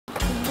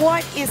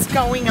what is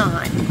going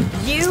on?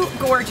 You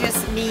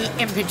gorgeous me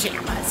in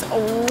pajamas.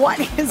 What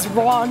is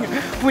wrong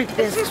with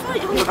this? This is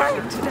what you're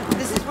wearing today.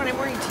 This is what I'm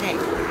wearing today.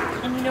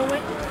 And you know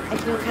what? I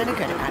feel kind of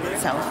good about it.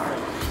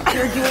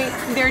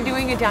 So they're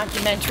doing a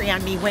documentary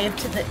on me. Wave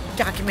to the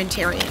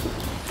documentarian.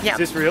 Yep.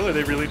 Is this real? Are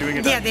they really doing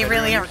it? Yeah, they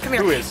really are. Come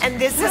here. Who is?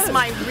 And this is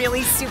my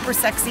really super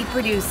sexy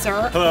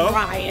producer, Hello?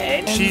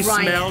 Ryan. She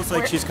Ryan. smells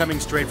like she's coming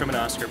straight from an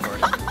Oscar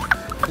party.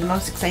 The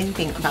most exciting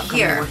thing about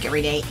coming to work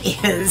every day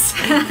is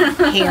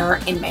hair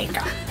and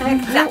makeup.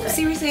 No,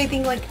 seriously, I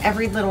think like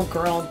every little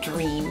girl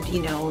dreamed,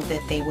 you know,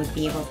 that they would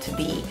be able to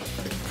be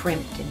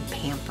primped and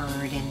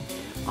pampered and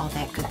all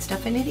that good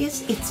stuff. And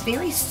it's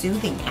very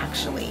soothing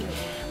actually.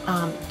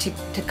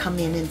 To come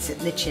in and sit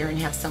in the chair and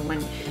have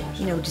someone,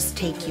 you know, just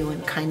take you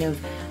and kind of,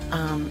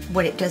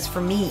 what it does for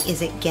me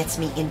is it gets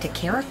me into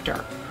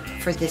character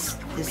for this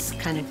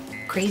kind of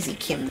crazy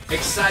Kym.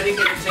 Exciting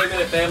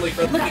entertainment and family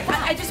friendly. Look,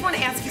 I just want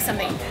to ask you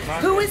something.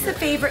 Who is the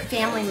favorite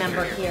family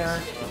member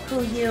here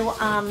who you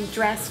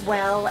dress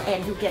well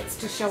and who gets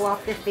to show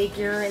off their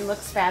figure and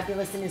looks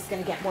fabulous and is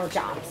going to get more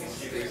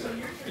jobs?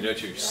 You know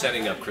what, you're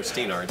setting up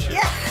Christine, aren't you?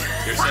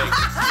 Yeah. You're saying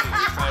Christine,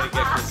 you're trying to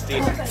get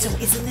Christine. So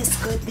isn't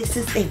this good?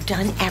 They've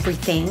done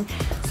everything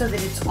so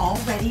that it's all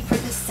ready for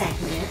the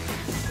segment.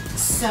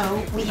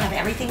 So we have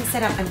everything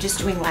set up. I'm just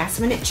doing last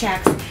minute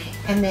checks.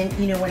 And then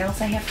you know what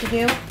else I have to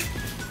do?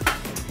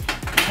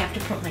 I have to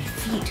put my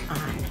feet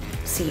on.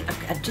 See,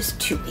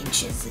 just 2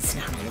 inches is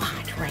not a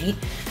lot, right?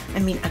 I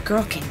mean, a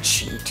girl can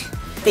cheat.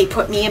 They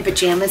put me in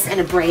pajamas and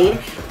a braid.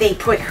 They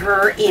put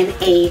her in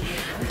a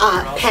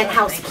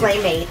penthouse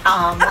playmate.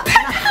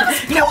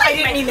 No, I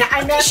didn't mean that.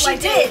 I meant she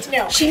like did.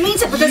 No, she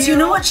means it because you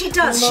know what she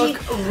does. These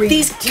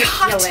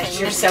ridiculous.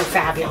 You're so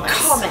fabulous.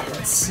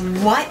 Comments.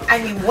 What?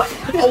 I mean, what?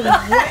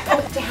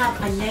 Oh, to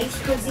have a nice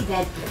cozy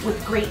bed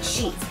with great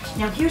sheets.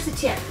 Now, here's a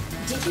tip.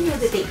 Did you know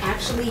that they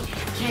actually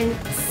can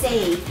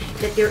say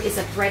that there is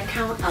a thread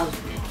count of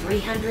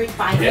 300,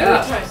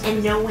 500,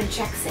 and no one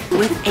checks it?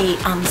 With a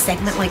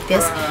segment like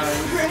this,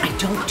 I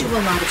don't do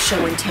a lot of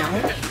show and tell,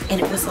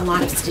 and it was a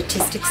lot of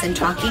statistics and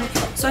talking,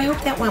 so I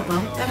hope that went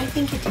well, but I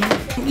think it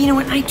did. You know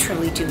what, I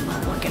truly do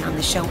love working on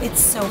the show.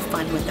 It's so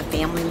fun with the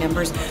family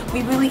members.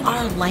 We really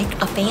are like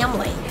a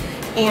family,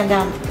 and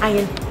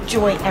I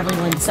enjoy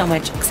everyone so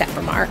much except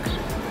for Mark.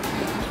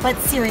 But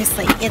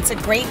seriously, it's a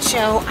great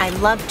show. I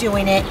love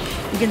doing it.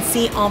 You can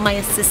see all my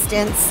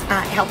assistants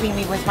helping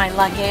me with my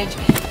luggage.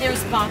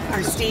 There's Buck,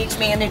 our stage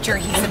manager.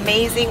 He's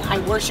amazing. I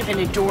worship and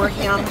adore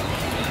him.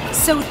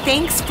 So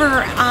thanks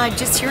for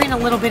just hearing a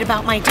little bit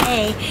about my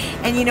day.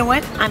 And you know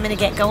what? I'm gonna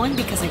get going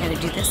because I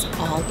gotta do this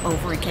all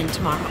over again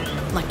tomorrow.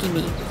 Lucky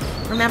me.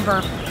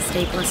 Remember,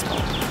 stay blissful.